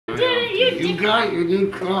You got your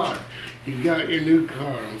new car. You got your new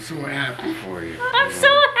car. I'm so happy for you. I'm so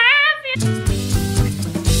happy.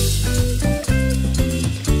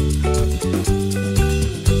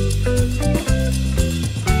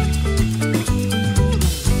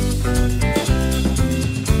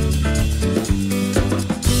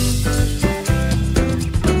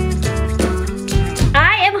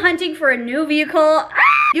 For a new vehicle.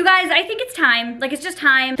 You guys, I think it's time. Like, it's just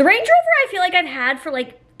time. The Range Rover I feel like I've had for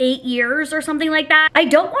like 8 years or something like that. I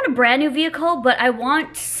don't want a brand new vehicle, but I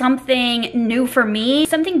want something new for me,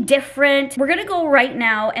 something different. We're gonna go right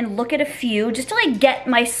now and look at a few just to like get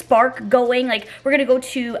my spark going. Like, we're gonna go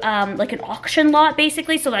to like an auction lot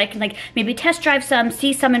basically, so that I can like maybe test drive some,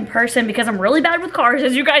 see some in person, because I'm really bad with cars,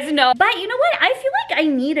 as you guys know. But you know what? I feel like I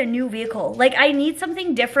need a new vehicle. Like, I need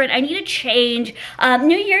something different. I need a change.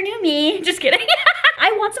 New year, new me. Just kidding.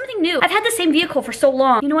 I want something new. I've had the same vehicle for so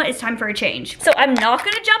long. You know what? It's time for a change. So I'm not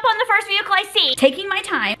gonna jump on the first vehicle I see. Taking my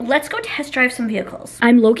time. Let's go test drive some vehicles.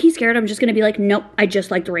 I'm low-key scared. I'm just gonna be like, nope, I just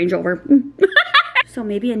like the Range Rover. So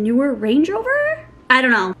maybe a newer Range Rover? I don't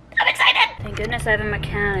know. I'm excited. Thank goodness I have a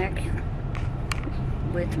mechanic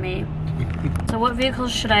with me. So what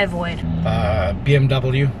vehicles should I avoid?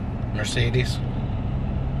 BMW, Mercedes.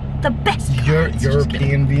 The best cars.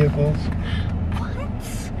 European vehicles.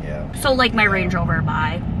 So like my Range Rover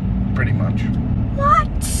buy? Pretty much.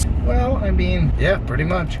 What? Well, I mean, yeah, pretty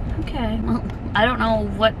much. Okay, well, I don't know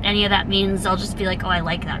what any of that means. I'll just be like, oh, I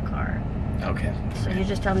like that car. Okay. So you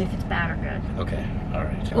just tell me if it's bad or good. Okay, all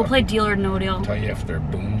right. We'll play deal or no deal. I'll tell you if they're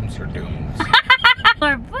booms or dooms.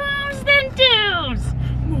 More booms than dooms.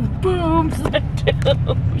 More booms than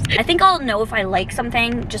dooms. I think I'll know if I like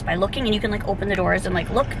something just by looking, and you can like open the doors and like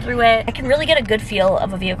look through it. I can really get a good feel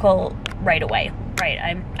of a vehicle right away.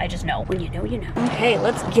 Right, I just know. When you know, you know. Okay,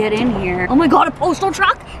 let's get in here. Oh my God, a postal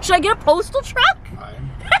truck? Should I get a postal truck?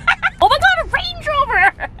 Oh my God, a Range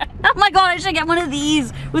Rover! Oh my God, I should get one of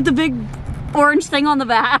these with the big orange thing on the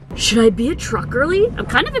back. Should I be a truck girly? I'm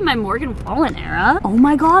kind of in my Morgan Wallen era. Oh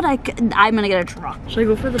my God, I'm gonna get a truck. Should I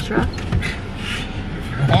go for the truck?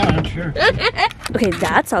 Sure. Okay,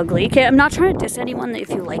 that's ugly. Okay, I'm not trying to diss anyone if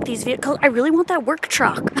you like these vehicles. I really want that work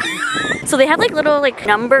truck. So they have like little like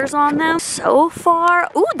numbers on them so far.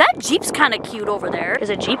 Ooh, that Jeep's kind of cute over there. Is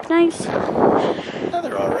a Jeep nice? Yeah,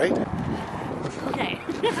 they're all right. Okay.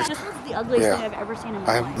 This was the ugliest thing I've ever seen in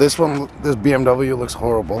my life. This BMW looks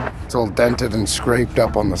horrible. It's all dented and scraped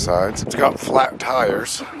up on the sides. It's got flat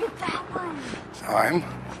tires. Look at that one. Time.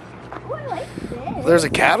 Oh, I like this. There's a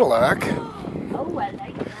Cadillac. Oh, I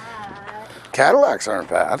like that. Cadillacs aren't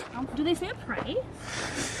bad. Do they say a price?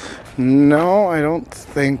 No, I don't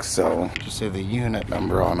think so. Just say the unit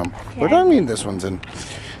number on them. Okay. But I mean, this one's in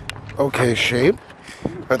okay shape.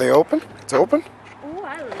 Are they open? It's open? Oh,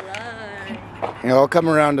 I like. You know, I'll come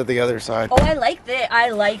around to the other side. Oh, I like this. I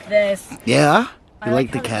like this. Yeah? I You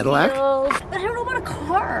like the Cadillac? But I don't know about a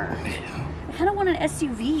car. I kind of want an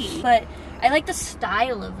SUV, but I like the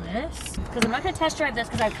style of this. Because I'm not going to test drive this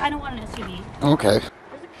because I kind of want an SUV. Okay.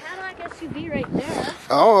 There's a Cadillac SUV right there.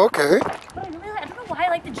 Oh, okay. But I don't know why I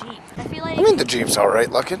like the Jeep. I feel like... I mean, the Jeep's all right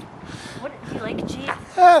looking. What, do you like a Jeep?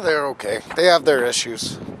 Yeah, they're okay. They have their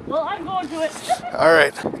issues. Well, I'm going to it. All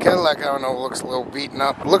right. Cadillac, I don't know, looks a little beaten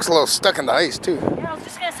up. It looks a little stuck in the ice, too. Yeah, I was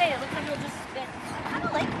just going to say, it looks like it'll just fit. I kind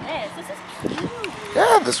of like this. This is cute.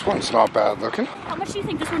 Yeah, this one's not bad looking. How much do you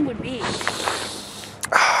think this one would be?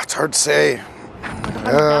 It's hard to say.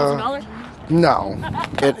 $100,000? No.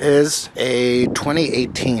 It is a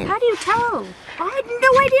 2018. How do you tell? I had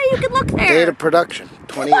no idea you could look there. Date of production,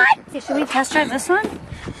 2018. What? Okay, should we test drive this one?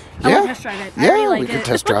 I want to test drive it. I already like we could it.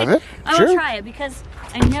 test drive it. I Sure. want to try it because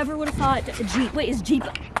I never would have thought a Jeep. Wait, is Jeep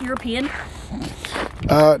European?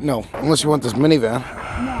 No, unless you want this minivan.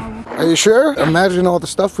 No. Are you sure? Imagine all the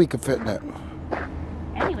stuff we could fit in it.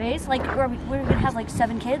 Anyways, like we're gonna have like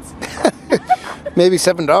 7 kids. Maybe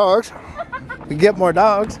 7 dogs. We get more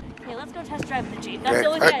dogs. Okay, let's go test drive the Jeep. That's the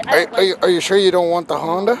only thing I don't like. Are you sure you don't want the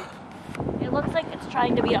Honda? It looks like it's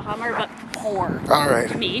trying to be a Hummer, but poor. All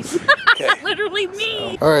right. Me. Okay. Literally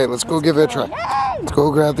me. All right, let's go give it a try. Yay! Let's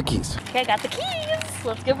go grab the keys. Okay, I got the keys.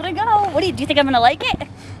 Let's give it a go. What do you think I'm gonna like it?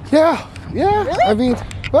 Yeah. Really? I mean,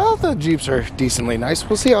 well, the Jeeps are decently nice.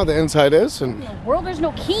 We'll see how the inside is, and In the world, there's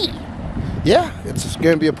no key. yeah, it's just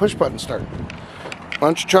gonna be a push button start. Why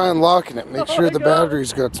don't you try unlocking it? Make sure the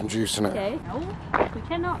battery's got some juice in it. Okay. No, we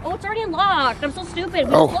cannot. Oh, it's already unlocked. I'm so stupid.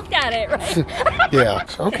 We Oh. just looked at it, right? Yeah.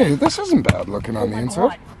 Okay, this isn't bad looking on the my inside.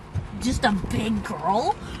 God. Just a big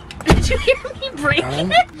girl? Did you hear me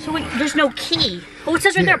breaking it? So wait, there's no key. Oh, it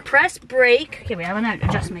says right there, press brake. Okay, wait, I'm gonna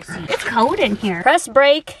adjust my seat. It's code in here. Press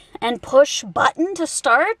brake and push button to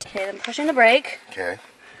start. Okay, then pushing the brake. Okay.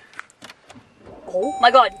 Oh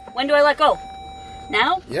my god. When do I let go?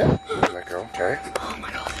 Now? Yeah. Let go. Okay. Oh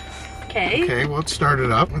my god. Okay. Okay, well, let's start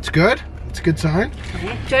it up. That's good. That's a good sign.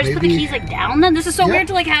 Okay. Do I just put the keys like down then? This is so Yeah. weird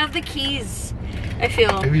to like have the keys. I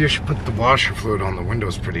feel. Maybe you should put the washer fluid on. The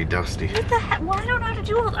window's pretty dusty. What the heck? Well, I don't know how to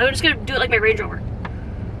do it. I'm just gonna do it like my Range Rover.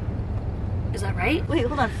 Is that right? Wait,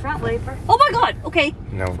 hold on. Front wiper. Oh my god. Okay.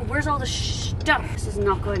 No. Where's all the stuff? This is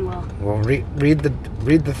not going well. Well, read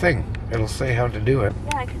the thing. It'll say how to do it.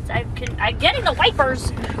 Yeah, I'm getting the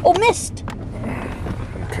wipers. Oh, mist.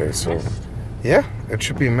 Okay, so yeah, it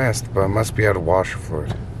should be mist, but it must be out of washer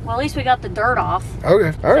fluid. Well, at least we got the dirt off. Okay, all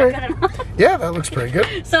Is that right. good enough? Yeah, that looks pretty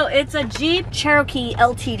good. So it's a Jeep Cherokee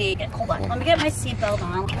LTD. Hold on, let me get my seatbelt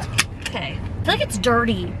on. Okay, I feel like it's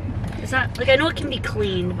dirty. It's not, like I know it can be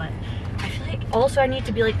cleaned, but I feel like also I need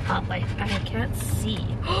to be like up. I can't see.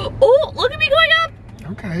 Oh, look at me going up.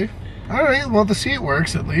 Okay. All right, well, the seat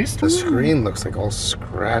works at least. The screen looks like all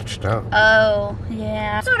scratched up. Oh,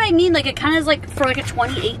 yeah. That's what I mean. Like, it kind of is like, for like a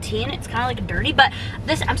 2018, it's kind of like dirty, but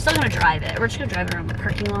this, I'm still going to drive it. We're just going to drive it around the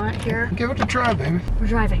parking lot here. Give it a try, baby. We're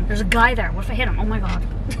driving. There's a guy there. What if I hit him? Oh my god.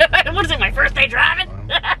 What is it, my first day driving? Okay,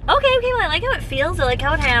 well, I like how it feels. I like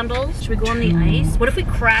how it handles. Should we go on the ice? What if we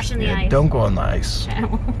crash in the ice? Don't go on the ice.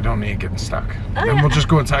 We don't need getting stuck. Then we'll just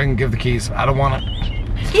go inside and give the keys. I don't want it.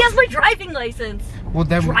 He has my driving license. Well,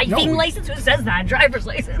 then Driving license? Who says that? Driver's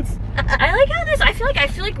license. I like how this, I feel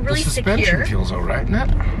like really the suspension secure. feels alright, isn't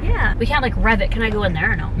it? Yeah. We can't like rev it. Can I go in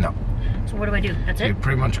there or no? No. So what do I do? That's You it?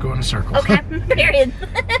 pretty much go in a circle. Okay, period.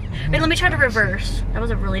 Wait, let me try to reverse. That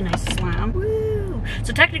was a really nice slam. Woo.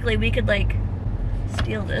 So technically we could like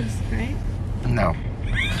steal this, right? No.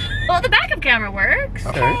 Well, the backup camera works.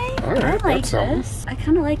 Okay. All right. I like That's something. this. I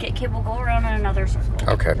kind of like it. Okay, we'll go around in another circle.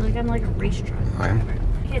 Okay. I feel like I'm like a racetrack. Fine.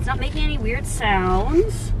 Okay, it's not making any weird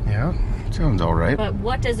sounds. Yeah. Sounds all right. But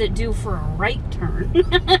what does it do for a right turn?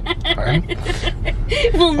 Fine.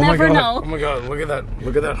 We'll never know. Oh my god, look at that.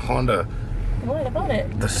 Look at that Honda. What about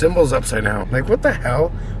it? The symbol's upside down. Like, what the hell?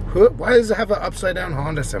 Why does it have an upside down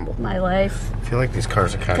Honda symbol? My life. I feel like these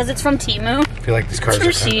cars are kind Because it's from Temu. I feel like these cars It's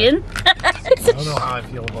are from kind Shein. I don't know how I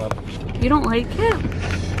feel about it. You don't like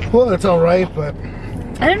it? Well, it's all right, but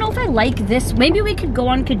I don't know if I like this. Maybe we could go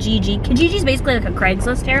on Kijiji. Kijiji's basically like a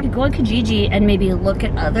Craigslist here. We could go on Kijiji and maybe look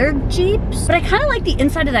at other Jeeps. But I kind of like the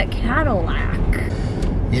inside of that Cadillac.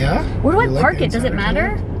 yeah. Where do You I like park the it? Does it inside matter?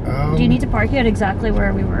 of it? Do you need to park it at exactly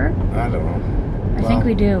where we were? I don't know. I think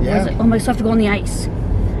we do. Yeah. Where's it? Oh, I still have to go on the ice.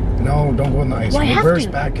 No, don't go on the ice. Well, I have Reverse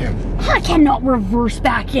to. back in. I cannot reverse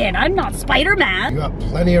back in. I'm not Spider-Man. You got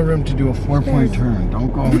plenty of room to do a 4-point turn.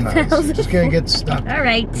 Don't go on the ice. You're just gonna get stuck. All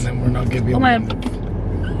right. And then we're not gonna be able my. to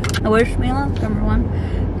move. I wish me luck, number one.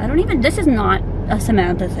 I don't even, this is not a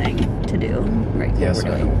Samantha thing to do. Right. Yes,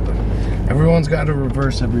 I know. But everyone's got to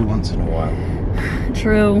reverse every once in a while.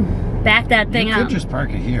 True. Back that thing You up. could just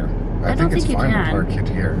park it here. I don't it's think you fine can. to park it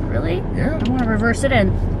here. Really? Yeah. I want to reverse it in.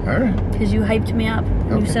 All right. Because you hyped me up.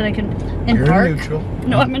 You Okay. said I could, in You're park. in neutral.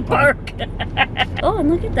 No, I'm in park. Oh, and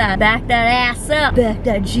look at that. Back that ass up. Back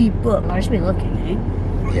that Jeep up. I should be looking,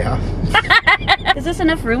 eh? Yeah. Is this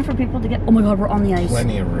enough room for people to get? Oh my god, we're on the ice.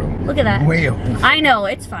 Plenty of room. Look at that. Way over. I know,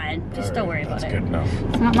 it's fine. Just All don't right, worry about that's it. good enough.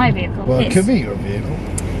 It's not my vehicle. Well, it Okay, could be your vehicle.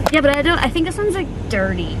 yeah, but I think this one's like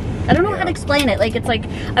dirty. I don't know how Yeah. to explain it. Like, it's like,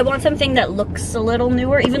 I want something that looks a little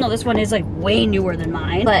newer, even though this one is like way newer than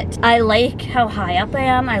mine. But I like how high up I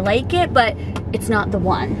am. I like it, but it's not the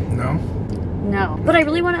one. No? No. But I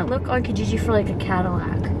really want to look on Kijiji for like a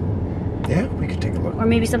Cadillac. Yeah, we could take a look. Or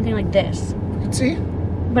maybe something like this. Let's see.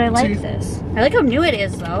 But I like See? this. I like how new it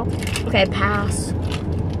is though. Okay, pass.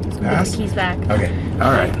 Let's put Pass? the keys back. Okay.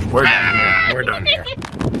 All right. We're done here. We're done here.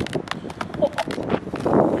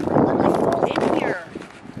 In here.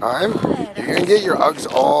 You're gonna get your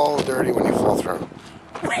Uggs all dirty when you fall through.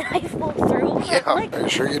 When I fall through? Yeah. Like, Are you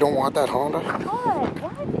sure you don't want that Honda? God,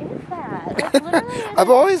 what is that? Like, literally, I've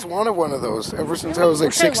always wanted one of those ever since I was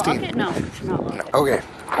like Should I lock 16. it? No, should not lock it. Okay.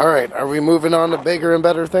 All right. Are we moving on to bigger and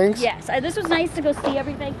better things? Yes, this was nice to go see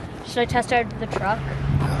everything. Should I test out the truck?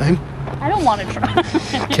 Fine. I don't want a truck.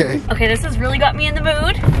 Okay. Okay, this has really got me in the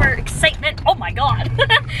mood for excitement. Oh my god.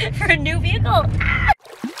 For a new vehicle.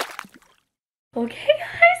 Okay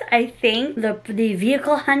guys, I think the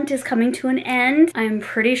vehicle hunt is coming to an end. I'm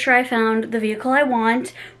pretty sure I found the vehicle I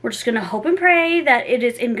want. We're just gonna hope and pray that it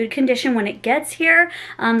is in good condition when it gets here.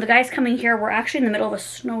 The guy's coming here. We're actually in the middle of a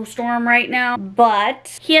snowstorm right now,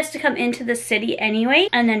 but he has to come into the city anyway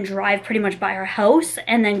and then drive pretty much by our house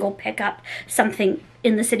and then go pick up something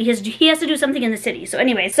in the city. He has to do something in the city. So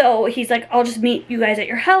anyway, so he's like, I'll just meet you guys at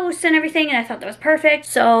your house and everything, and I thought that was perfect.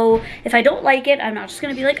 So if I don't like it, I'm not just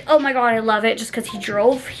gonna be like, oh my god, I love it, just because he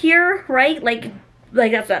drove here, right? Like,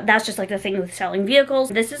 like that's just like the thing with selling vehicles.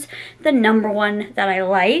 This is the number one that I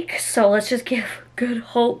like. So let's just give good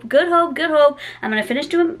hope, good hope, good hope. I'm gonna finish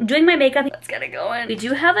doing my makeup. Let's get it going. We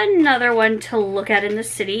do have another one to look at in the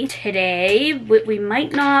city today. We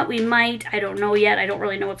might not, we might, I don't know yet. I don't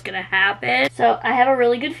really know what's gonna happen. So I have a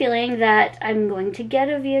really good feeling that I'm going to get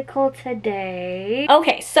a vehicle today.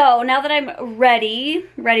 Okay, so now that I'm ready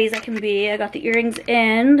as I can be, I got the earrings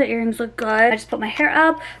in. The earrings look good. I just put my hair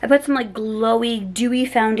up. I put some like glowy, dewy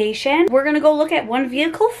foundation. We're gonna go look at one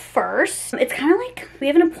vehicle first. It's kind of like we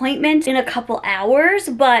have an appointment in a couple hours,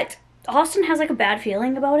 but Austin has like a bad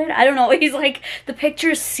feeling about it. I don't know, he's like, the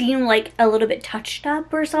pictures seem like a little bit touched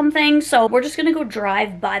up or something. So we're just gonna go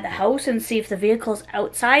drive by the house and see if the vehicle's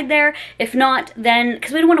outside there. If not, then,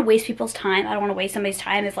 because we don't want to waste people's time. I don't want to waste somebody's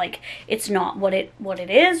time if like it's not what it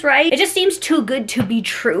is, right? It just seems too good to be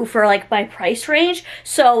true for like my price range.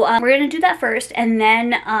 So we're gonna do that first, and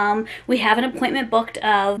then we have an appointment booked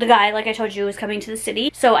of the guy, like I told you, is coming to the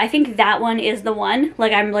city. So I think that one is the one.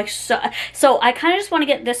 Like I'm like, so I kind of just want to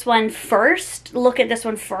get this one first, look at this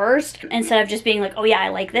one first, instead of just being like, oh yeah, I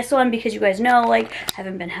like this one, because you guys know, like, I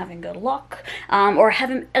haven't been having good luck, or I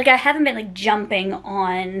haven't been like jumping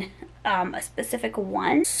on a specific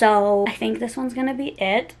one. So I think this one's gonna be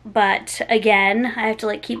it. But again, I have to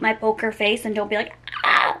like keep my poker face and don't be like,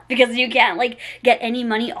 ah, because you can't like get any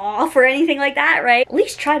money off or anything like that, right? At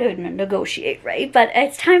least try to negotiate, right? But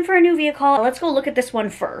it's time for a new vehicle. Let's go look at this one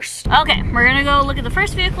first. Okay, we're gonna go look at the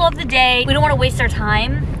first vehicle of the day. We don't want to waste our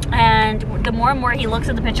time, and the more and more he looks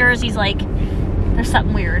at the pictures, he's like, there's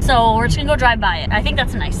something weird. So we're just gonna go drive by it. I think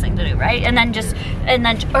that's a nice thing to do, right? And then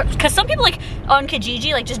because some people like on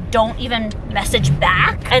Kijiji like just don't even message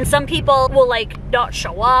back, and some people will like not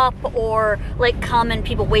show up or like come, and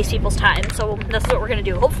people waste people's time. So that's what we're gonna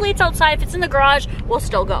do. Hopefully it's outside. If it's in the garage, we'll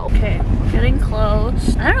still go. Okay, we're getting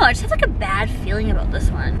close. I don't know, I just have like a bad feeling about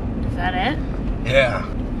this one. Is that it? Yeah.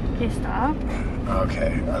 Okay, stop.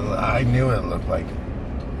 Okay, I knew it looked like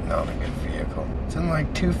not a good vehicle. It's in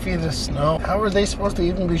like 2 feet of snow. How are they supposed to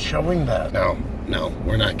even be showing that? No,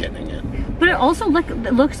 we're not getting it. But it also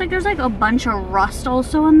it looks like there's like a bunch of rust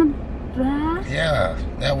also in the back. Yeah,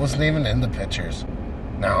 that wasn't even in the pictures.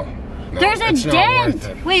 No, there's a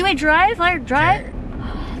dent. Wait, drive. Okay.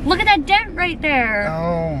 Look at that dent right there.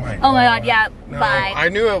 Oh my god. Oh my god, yeah. No, bye. I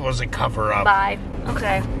knew it was a cover up. Bye.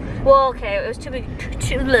 Okay. Well, okay, it was too big,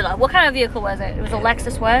 too little. What kind of vehicle was it? It was a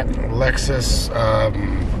Lexus what? Lexus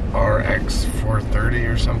RX 430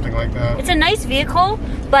 or something like that. It's a nice vehicle,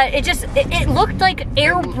 but it looked like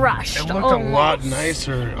airbrushed. It looked almost. a lot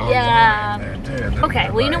nicer on yeah.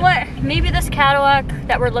 Okay, well, you know what? Maybe this Cadillac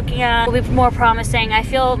that we're looking at will be more promising. I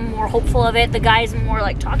feel more hopeful of it. The guy's more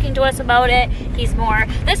like talking to us about it.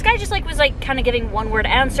 This guy just like was like kind of giving one-word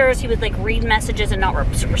answers. He would like read messages and not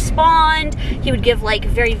respond. He would give like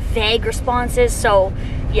very vague responses. So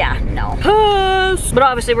yeah, no. But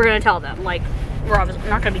obviously we're gonna tell them, like, we're obviously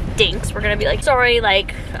not gonna be dinks. We're gonna be like, sorry,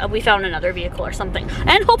 like, we found another vehicle or something.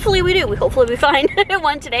 And hopefully we do. Hopefully we find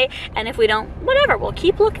one today. And if we don't, whatever. We'll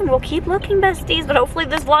keep looking. We'll keep looking, besties. But hopefully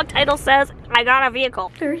this vlog title says, I got a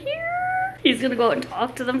vehicle. They're here. He's gonna go and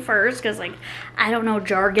talk to them first, because, like, I don't know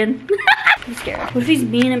jargon. I'm scared. What if he's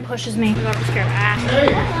mean and pushes me? I'm scared.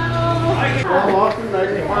 Hey. Hello. Austin, nice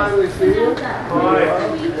to finally see you.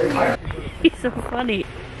 Hi. He's so funny.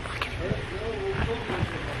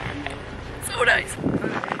 So nice.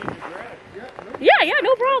 Yeah,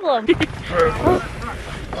 no problem.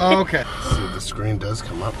 Okay. See, the screen does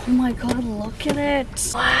come up. Oh my god, look at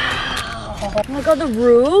it. Wow. Oh my god, the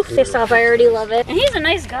roof. First off, I already love it. And he's a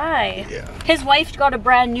nice guy. Yeah. His wife got a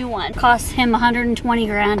brand new one. Cost him 120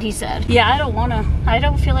 grand, he said. Yeah, I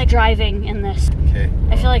don't feel like driving in this. Okay.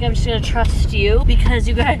 I feel like I'm just gonna trust you, because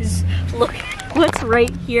you guys, look what's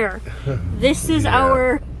right here. This is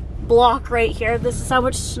our block right here. This is how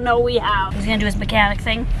much snow we have. He's gonna do his mechanic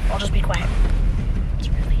thing. I'll just be quiet. It's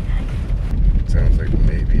really nice. Sounds like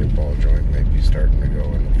maybe a ball joint might be starting to go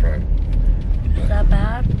in the front. Is that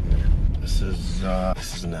bad? This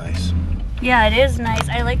is nice. Yeah, it is nice.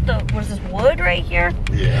 I like the, what is this, wood right here?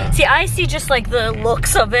 Yeah. See, I see just like the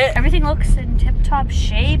looks of it. Everything looks in tip-top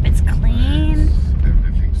shape. It's clean.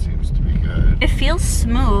 Everything seems to be good. It feels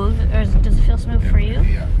smooth. Or does it feel smooth for you?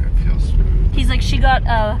 Yeah, it feels smooth. He's like, she got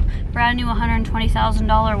a brand new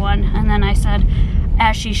 $120,000 one. And then I said,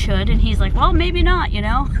 as she should. And he's like, well, maybe not, you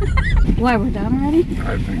know? Why, we're done already?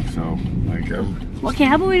 I think so. Like, okay,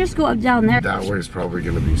 how about we just go up down there? that way is probably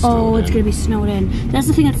going to be snowed in. Oh, it's going to be snowed in. That's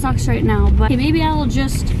the thing that sucks right now. But okay, maybe I'll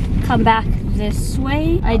just come back this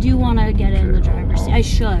way. I do want to get in the driver's seat. I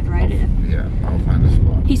should, right? Yeah, I'll find a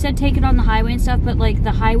spot. He said take it on the highway and stuff, but like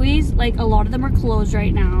the highways, like a lot of them are closed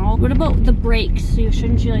right now. What about the brakes?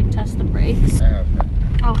 Shouldn't you like test the brakes? Yeah.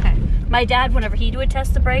 Okay. My dad, whenever he would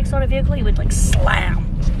test the brakes on a vehicle, he would like slam.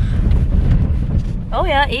 Oh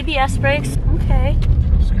yeah, ABS brakes. Okay.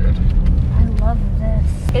 That's good. I love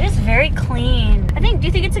this. It is very clean. Do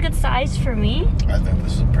you think it's a good size for me? I think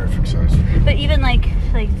this is a perfect size. But even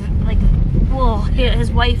well,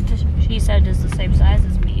 his wife, she said, is the same size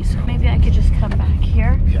as me. So maybe I could just come back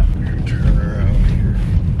here. Yeah, we're gonna turn around here.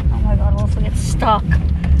 Oh my God, what if we get stuck?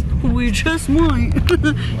 We just might.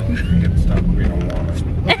 Well, if we get stuck, we don't want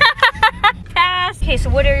it. Pass. Okay, so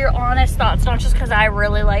what are your honest thoughts? Not just because I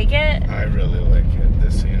really like it. I really like it.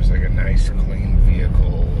 This seems like a nice, clean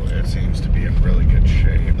vehicle. It seems to be in really good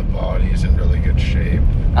shape. The body is in really good shape.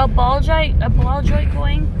 A ball joint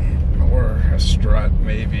going? Or a strut,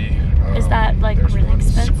 maybe. Is that like there's really one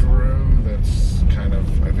expensive? Screw that's kind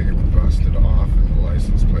of, I think it busted off in the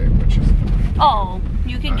license plate, which is. Oh,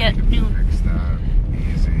 you can get new. Fix that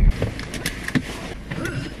easy.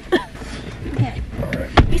 Okay. All right.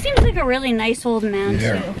 He seems like a really nice old man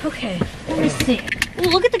Yeah. too. Okay, let me see. Ooh,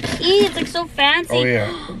 look at the key. It's like so fancy. Oh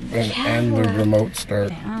yeah, and the remote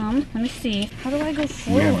start. Let me see. How do I go We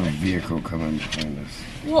forward? have a vehicle coming behind us.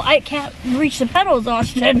 Well, I can't reach the pedals,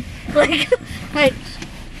 Austin. Like,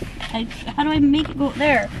 how do I make it go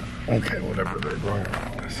there? Okay, whatever they're going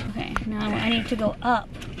around this. Okay, now I need to go up.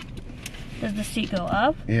 Does the seat go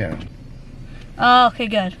up? Yeah. Oh, okay,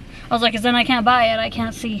 good. I was like, 'cause then I can't buy it. I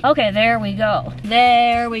can't see. Okay, there we go.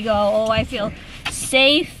 There we go. Oh, I feel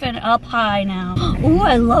safe and up high now. Oh,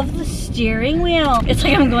 I love the steering wheel. It's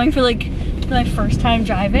like I'm going for like my first time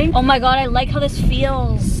driving. Oh my God, I like how this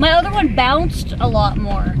feels. My other one bounced a lot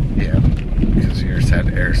more. Yeah, because yours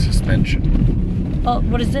had air suspension. Oh,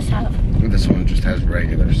 what does this have? This one just has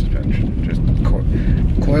regular suspension, just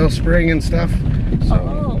coil spring and stuff. So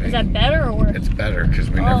Oh, is that better or worse? It's better because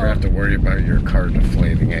we never have to worry about your car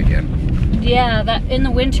deflating again. Yeah, that in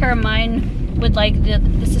the winter mine would like the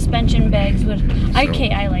suspension bags would.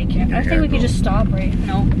 Okay, I like it. I think we could just stop right.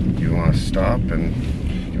 No. You want to stop and.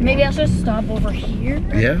 Maybe I'll just stop over here.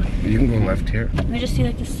 Yeah, you can go left here. Let me just see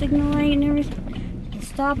like the signal light and everything.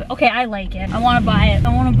 Stop it. Okay, I like it. I want to buy it. I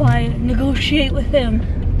want to buy it. Negotiate with him.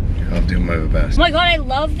 I'll do my best. Oh my God, I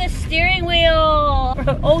love this steering wheel.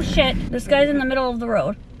 Oh shit, this guy's in the middle of the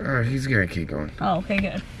road. He's gonna keep going. Oh, okay,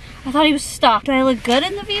 good. I thought he was stopped. Do I look good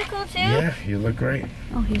in the vehicle too? Yeah, you look great.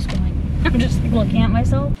 Oh, he's going. I'm just looking at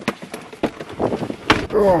myself.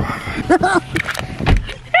 Oh.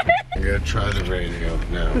 I'm gonna try the radio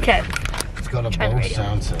now. Okay. It's got a Bose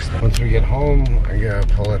sound system. Once we get home, I'm gonna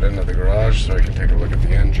pull it into the garage so I can take a look at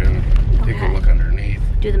the engine, take a look underneath.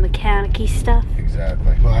 Do the mechanic-y stuff.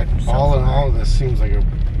 Exactly. But all in all, this seems like a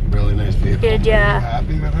really nice vehicle. Good, yeah. Are you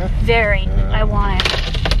happy with it? Very. I want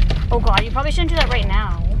it. Oh God, you probably shouldn't do that right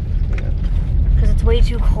now. Yeah. Because it's way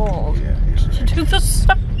too cold. Yeah, you're right. To do this.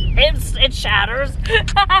 It shatters.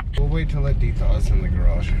 We'll wait till it dethaws in the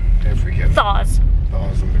garage. If we get Thaws.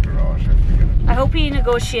 thaws in the garage, if we get it. I hope he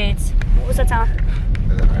negotiates. What was that sound?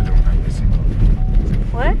 I don't have my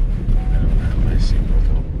seatbelt. What? I don't have my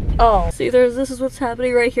seatbelt. Oh. See, this is what's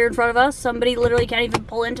happening right here in front of us. Somebody literally can't even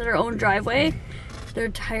pull into their own driveway. Their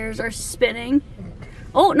tires are spinning.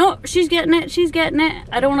 Oh, no, she's getting it. She's getting it.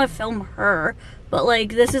 I don't want to film her. But, like,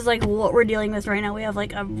 this is, like, what we're dealing with right now. We have,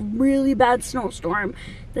 like, a really bad snowstorm.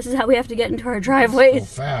 This is how we have to get into our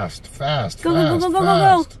driveways. Oh, fast. Go, go, go, go, go,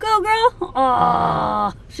 go, go. Go, girl.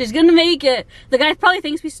 Aw, she's gonna make it. The guy probably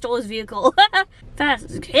thinks we stole his vehicle.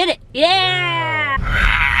 Fast. Hit it. Yeah.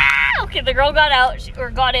 Okay, the girl got out, or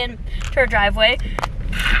got in to her driveway.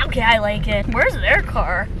 Okay, I like it. Where's their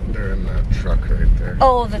car? They're in that truck right there.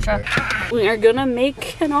 Oh, the truck. We are gonna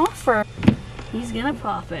make an offer. He's gonna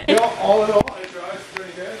pop it. You know, all in all, it drives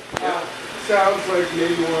pretty good. Sounds like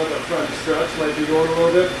maybe one of the front struts might be going a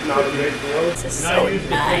little bit. Not a big deal. This is so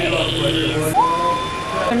nice.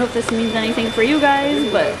 I don't know if this means anything for you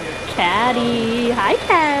guys, but Caddy. Hi,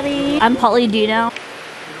 Caddy. I'm Polly D now.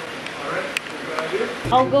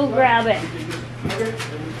 I'll go grab it.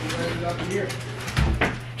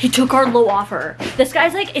 He took our low offer. This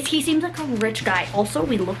guy's like, he seems like a rich guy. Also,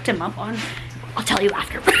 we looked him up on, I'll tell you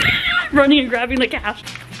after. Running and grabbing the cash.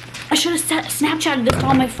 I should have Snapchatted this to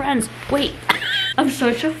all my friends. Wait, I'm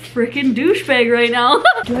such a freaking douchebag right now.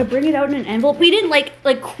 Do I bring it out in an envelope? We didn't like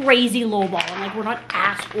crazy lowball, and like we're not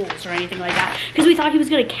assholes or anything like that. Because we thought he was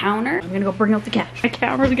gonna counter. I'm gonna go bring out the cash. My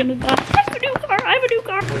counter's gonna die. I have a new car. I have a new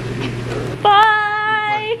car.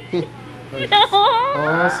 Bye.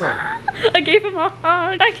 Awesome. I gave him a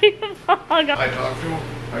hug. I gave him a hug. I talked to him.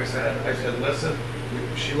 I said, listen,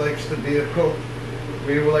 she likes the vehicle.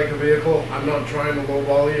 We would like a vehicle. I'm not trying to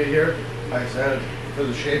lowball you here. I said, for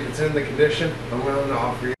the shape it's in, the condition, I'm willing to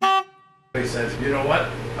offer you. He says, you know what?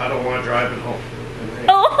 I don't want to drive it home.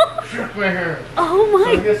 Oh. Shook my hair. Oh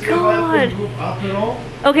my so I guess God. Move up and all.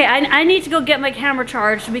 Okay, I need to go get my camera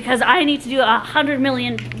charged because I need to do 100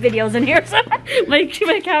 million videos in here. So my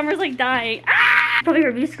camera's like dying. Ah! Probably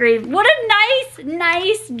heard me scream. What a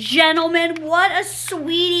nice gentleman. What a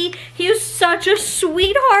sweetie. He was such a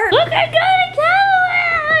sweetheart. Look, I got a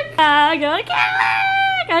Cadillac. I got a Cadillac.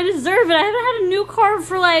 I deserve it. I haven't had a new car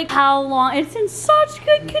for like how long? It's in such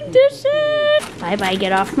good condition. Bye-bye,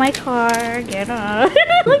 get off my car. Get off.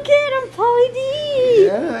 Look at him, Pauly D.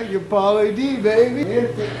 Yeah, you're Pauly D, baby.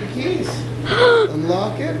 Here, take the keys.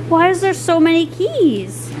 Unlock it. Why is there so many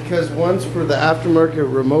keys? Because one's for the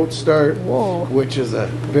aftermarket remote start, Whoa. which is a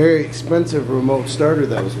very expensive remote starter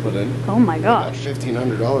that was put in. Oh my A gosh.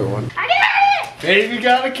 $1,500 one. I got it! Baby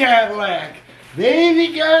got a Cadillac.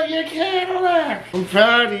 Baby got your Cadillac. I'm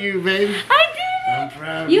proud of you, baby. I did it! I'm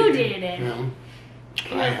proud of you. You did it. Yeah.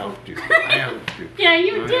 I helped you. I helped you. Yeah,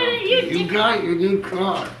 you I did it. helped You You did got your new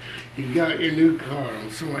car. You got your new car. I'm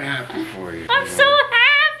so happy for you. I'm so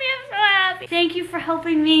happy. I'm so happy. Thank you for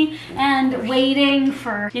helping me and waiting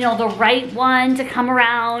for, you know, the right one to come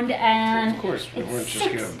around. And Of course, we weren't just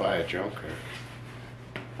going to buy a junker.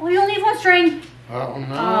 Oh, you only have one string. Oh,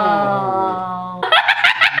 no. Oh.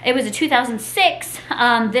 It was a 2006.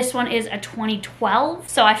 This one is a 2012.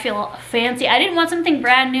 So I feel fancy. I didn't want something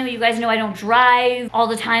brand new. You guys know I don't drive all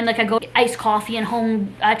the time. Like I go get iced coffee and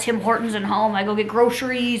home, Tim Hortons and home. I go get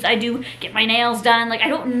groceries. I do get my nails done. Like I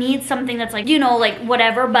don't need something that's like, you know, like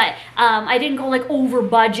whatever. But I didn't go like over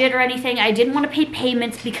budget or anything. I didn't want to pay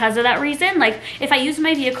payments because of that reason. Like if I used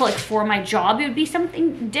my vehicle like for my job, it would be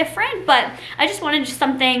something different. But I just wanted just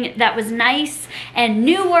something that was nice and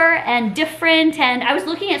newer and different. And I was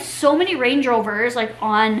looking at so many Range Rovers like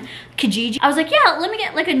on Kijiji. I was like, yeah, let me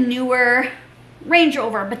get like a newer Range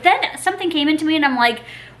Rover. But then something came into me and I'm like,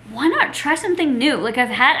 why not try something new? Like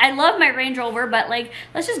I love my Range Rover, but like,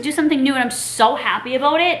 let's just do something new. And I'm so happy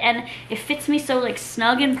about it. And it fits me so like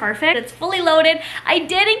snug and perfect. It's fully loaded. I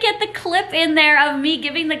didn't get the clip in there of me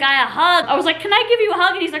giving the guy a hug. I was like, can I give you a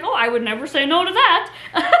hug? And he's like, oh, I would never say no to that.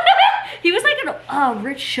 He was like a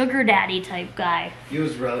rich sugar daddy type guy. He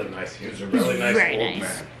was really nice. He was a really nice very old nice.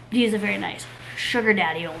 man. He is a very nice sugar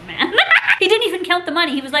daddy old man. He didn't even count the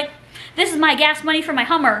money. He was like, this is my gas money for my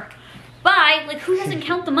Hummer. Bye. Like, who doesn't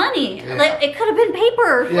count the money? Yeah. Like, it could have been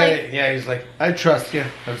paper. Yeah, like, yeah, he's like, I trust you.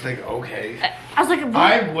 I was like, okay. I was like, what?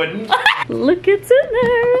 I wouldn't. Look, it's in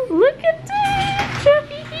there. Look at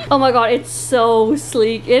it. Oh my God, it's so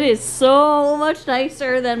sleek. It is so much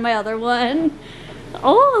nicer than my other one.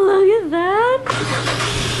 Oh, look at that.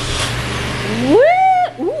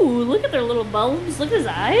 Woo! Ooh, look at their little bulbs. Look at his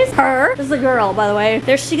eyes. Her. This is a girl, by the way.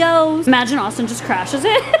 There she goes. Imagine Austin just crashes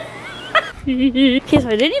it. Okay, so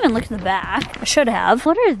I didn't even look at the back. I should have.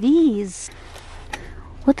 What are these?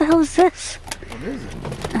 What the hell is this? What is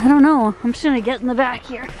it? I don't know. I'm just gonna get in the back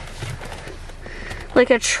here. Like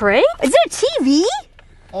a tray? Is it a TV?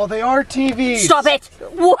 Oh, they are TVs. Stop it!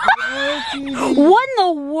 What? TVs. What in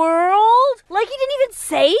the world? Like he didn't even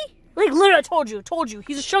say? Like literally, I told you.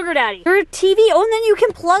 He's a sugar daddy. You're a TV. Oh, and then you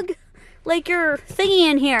can plug like your thingy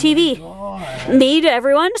in here. TV. God. Me to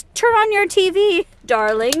everyone, just turn on your TV,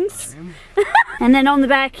 darlings. And then on the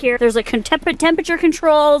back here, there's like temperature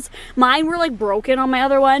controls. Mine were like broken on my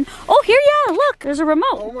other one. Oh, here, yeah, look, there's a remote.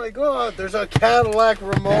 Oh my God, there's a Cadillac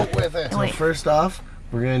remote with it. Wait. So first off,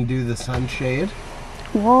 we're gonna do the sunshade.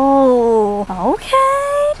 Whoa,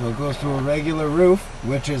 okay. So it goes to a regular roof,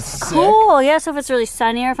 which is sick. Cool, yeah, so if it's really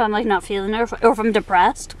sunny or if I'm like not feeling it or if I'm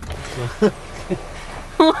depressed.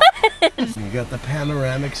 What? You got the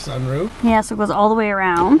panoramic sunroof. Yeah, so it goes all the way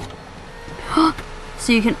around.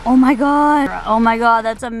 So you can, oh my God,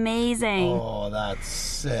 that's amazing. Oh, that's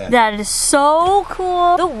sick. That is so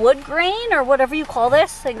cool. The wood grain or whatever you call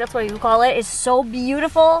this, I think that's what you call it, is so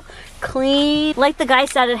beautiful, clean. Like the guy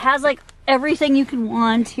said, it has like everything you can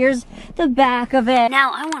want. Here's the back of it.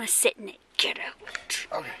 Now I want to sit in it. Get out.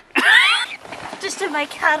 Okay. Just in my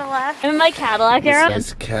Cadillac. I'm in my Cadillac era.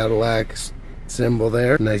 Nice Cadillac symbol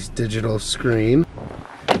there. Nice digital screen.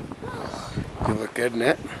 You look good in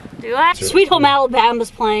it. Do I? Sweet Home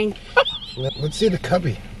Alabama's playing. Let's see the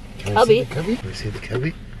cubby. Can Cubby. I see the cubby? Can we see the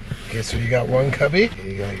cubby? Okay, so you got one cubby.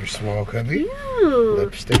 You got your small cubby. Ooh.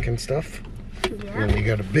 Lipstick and stuff. Yeah. And you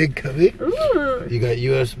got a big cubby. Ooh. You got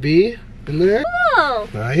USB in there. Cool.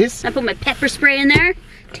 Nice. I put my pepper spray in there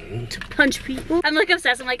to punch people. I'm like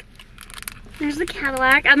obsessed. I'm like, There's the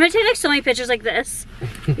Cadillac. I'm gonna take like so many pictures like this.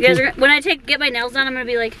 You guys are, when I get my nails done, I'm gonna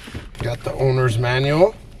be like. Got the owner's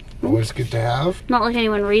manual. Always good to have. Not like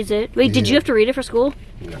anyone reads it. Wait, did you have to read it for school?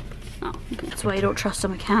 No. Oh, okay. That's why you don't trust a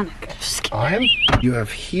mechanic. Just kidding. You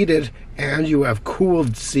have heated and you have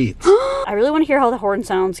cooled seats. I really want to hear how the horn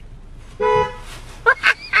sounds.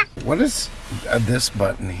 What is this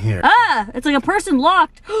button here? Ah, it's like a person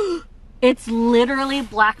locked. It's literally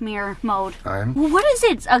Black Mirror mode. What is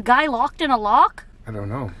it? A guy locked in a lock? I don't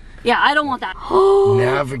know. Yeah, I don't want that.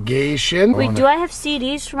 Navigation. Wait, do I have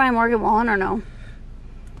CDs for my Morgan Wallen or no?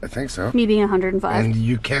 I think so. Me being 105. And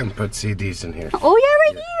you can put CDs in here. Oh yeah,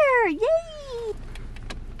 right here! Yay!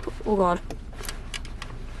 Oh god.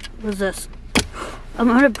 What is this? I'm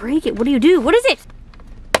gonna break it. What do you do? What is it?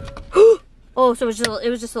 Oh, so it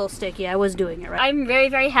was just a little sticky. I was doing it right. I'm very,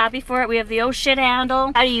 very happy for it. We have the oh shit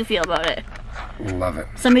handle. How do you feel about it? Love it.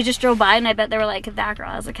 Somebody just drove by and I bet they were like, that girl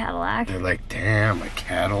has a Cadillac. They're like, damn, a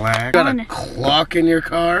Cadillac? Got a clock in your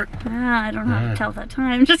car? Ah, I don't know how to tell that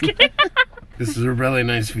time. Just kidding. This is a really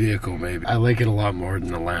nice vehicle, maybe. I like it a lot more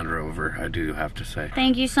than the Land Rover, I do have to say.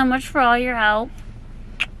 Thank you so much for all your help.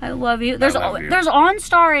 I love you. There's there's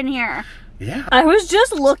OnStar in here. Yeah. I was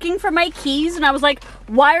just looking for my keys and I was like,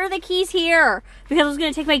 why are the keys here? Because I was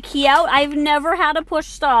gonna take my key out. I've never had a push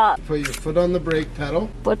stop. Put your foot on the brake pedal.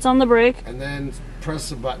 What's on the brake? And then press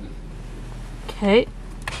the button. Okay.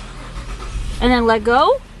 And then let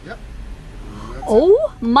go? Yep.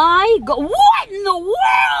 Oh my god. What in the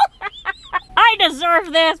world? I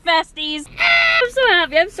deserve this, besties. I'm so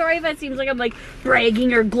happy. I'm sorry if it seems like I'm like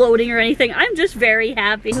bragging or gloating or anything. I'm just very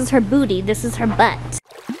happy. This is her booty. This is her butt.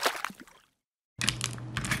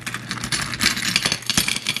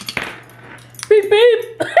 Beep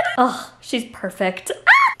beep. Oh, she's perfect.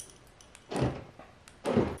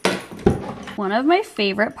 One of my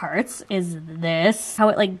favorite parts is this. How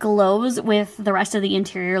it like glows with the rest of the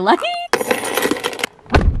interior light.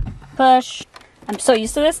 Push. I'm so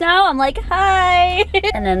used to this now. I'm like, hi.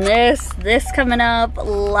 And then this coming up.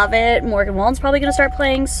 Love it. Morgan Wallen's probably gonna start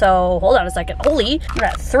playing. So hold on a second. Holy, we're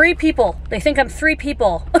at 3 people. They think I'm 3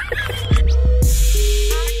 people.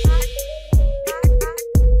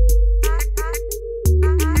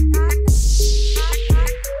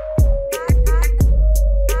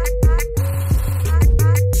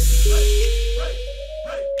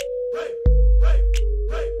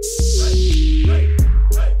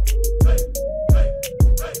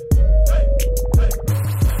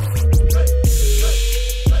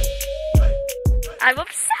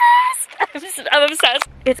 I'm obsessed.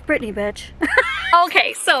 It's Brittany, bitch.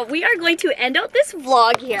 Okay, so we are going to end out this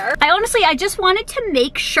vlog here. I just wanted to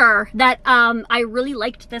make sure that I really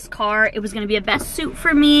liked this car. It was gonna be a best suit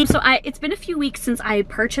for me. So it's been a few weeks since I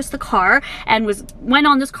purchased the car and went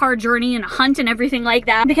on this car journey and a hunt and everything like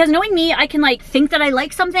that. Because knowing me, I can like think that I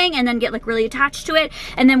like something and then get like really attached to it.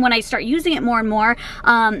 And then when I start using it more and more,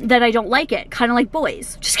 that I don't like it. Kind of like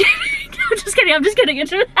boys. Just kidding. I'm just kidding.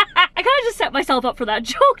 I kind of just set myself up for that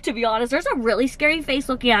joke, to be honest. There's a really scary face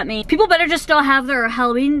looking at me. People better just still have their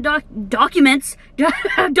Halloween documents.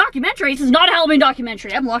 Documentary. This is not a Halloween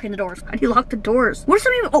documentary. I'm locking the doors. How do you lock the doors? What are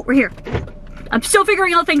some of you? Oh, we're here. I'm still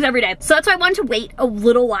figuring out things every day. So that's why I wanted to wait a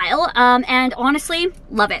little while. And honestly,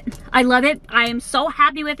 love it. I love it. I am so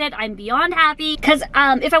happy with it. I'm beyond happy. Because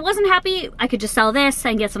if I wasn't happy, I could just sell this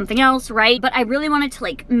and get something else, right? But I really wanted to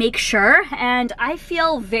like make sure. And I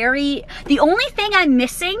feel the only thing I'm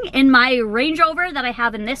missing in my Range Rover that I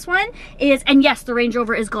have in this one is, and yes, the Range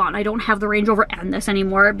Rover is gone. I don't have the Range Rover and this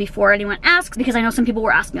anymore before anyone asks, because I know some people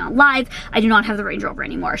were asking me on live. I do not have the Range Rover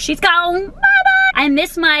anymore. She's gone. Bye-bye. I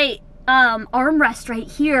miss my armrest right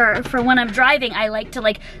here for when I'm driving. I like to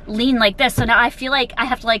like lean like this, so now I feel like I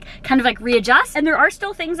have to like kind of like readjust. And there are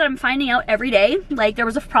still things that I'm finding out every day. Like there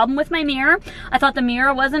was a problem with my mirror. I thought the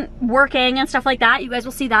mirror wasn't working and stuff like that. You guys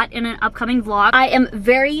will see that in an upcoming vlog. I am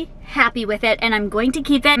very happy with it and I'm going to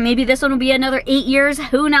keep it. Maybe this one will be another 8 years,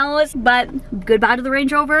 who knows, but goodbye to the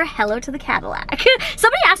Range Rover, hello to the Cadillac.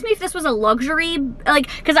 Somebody asked me if this was a luxury, like,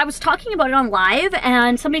 because I was talking about it on live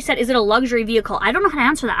and somebody said, is it a luxury vehicle? I don't know how to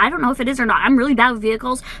answer that. I don't know if it is or not. I'm really bad with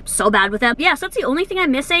vehicles, I'm so bad with them. Yeah, so that's the only thing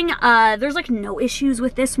I'm missing. There's like no issues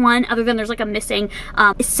with this one other than there's like a missing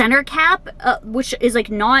center cap, which is like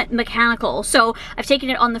not mechanical. So I've taken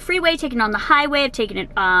it on the freeway, taken it on the highway, I've taken it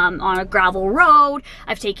on a gravel road,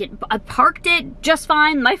 I've taken I parked it just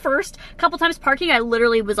fine. My first couple times parking, I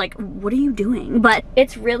literally was like, what are you doing? But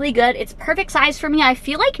it's really good. It's perfect size for me. I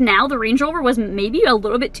feel like now the Range Rover was maybe a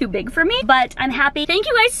little bit too big for me, but I'm happy. Thank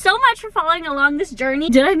you guys so much for following along this journey.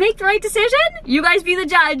 Did I make the right decision? You guys be the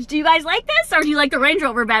judge. Do you guys like this, or do you like the Range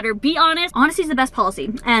Rover better? Be honest. Honesty is the best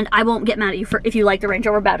policy, and I won't get mad at you if you like the Range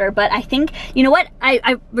Rover better, but I think, you know what?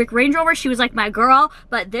 With Range Rover, she was like my girl,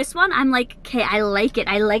 but this one, I'm like, okay, I like it.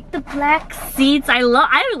 I like the black seats. I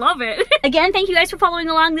love it. Again, thank you guys for following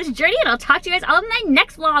along this journey, and I'll talk to you guys all in my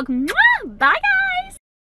next vlog. Mwah! Bye, guys!